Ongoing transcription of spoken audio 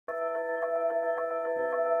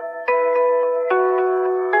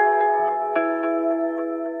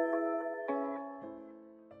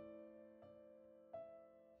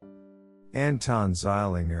Anton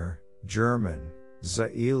Zeilinger, German,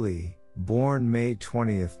 ʻtsaɪlɪŋṯ, born May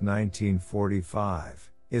 20,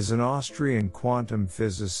 1945, is an Austrian quantum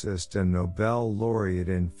physicist and Nobel laureate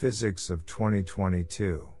in physics of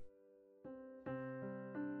 2022.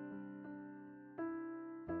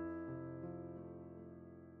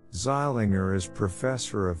 Zeilinger is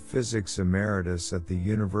professor of physics emeritus at the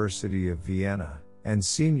University of Vienna, and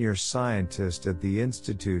senior scientist at the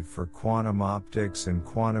Institute for Quantum Optics and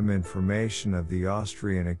Quantum Information of the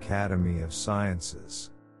Austrian Academy of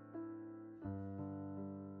Sciences.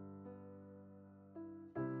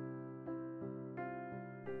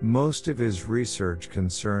 Most of his research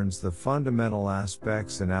concerns the fundamental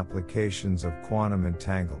aspects and applications of quantum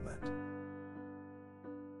entanglement.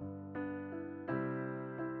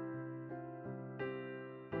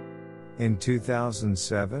 In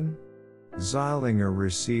 2007, Zeilinger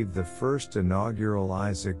received the first inaugural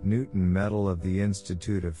Isaac Newton Medal of the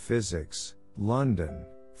Institute of Physics, London,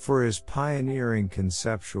 for his pioneering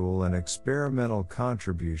conceptual and experimental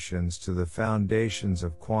contributions to the foundations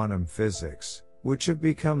of quantum physics, which have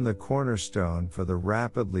become the cornerstone for the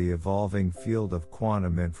rapidly evolving field of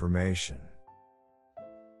quantum information.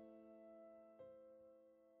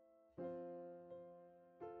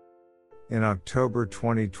 In October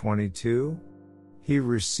 2022, he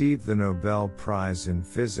received the Nobel Prize in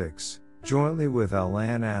Physics, jointly with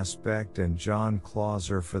Alain and John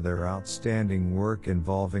Clauser for their outstanding work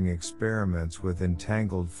involving experiments with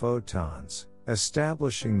entangled photons,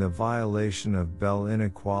 establishing the violation of Bell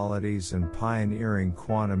inequalities and pioneering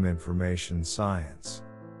quantum information science.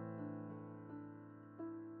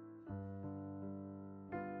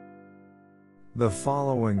 The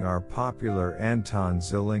following are popular Anton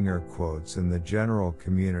Zilinger quotes in the general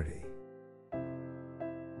community.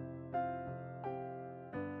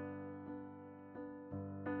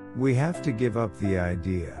 We have to give up the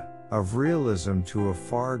idea of realism to a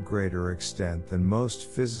far greater extent than most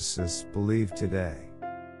physicists believe today.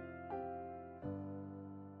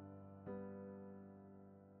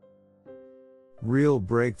 Real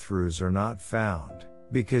breakthroughs are not found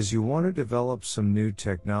because you want to develop some new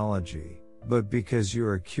technology, but because you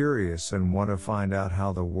are curious and want to find out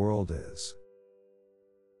how the world is.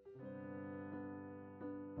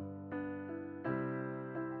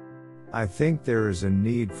 I think there is a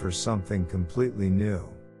need for something completely new.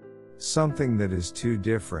 Something that is too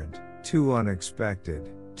different, too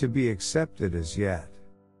unexpected, to be accepted as yet.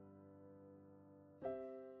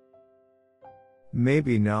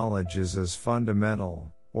 Maybe knowledge is as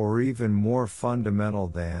fundamental, or even more fundamental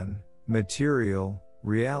than, material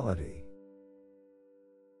reality.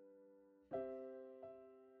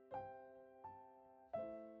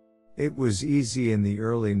 It was easy in the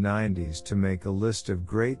early 90s to make a list of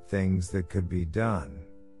great things that could be done,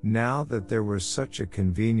 now that there was such a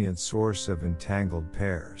convenient source of entangled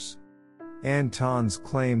pairs. Anton's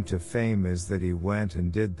claim to fame is that he went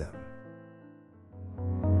and did them.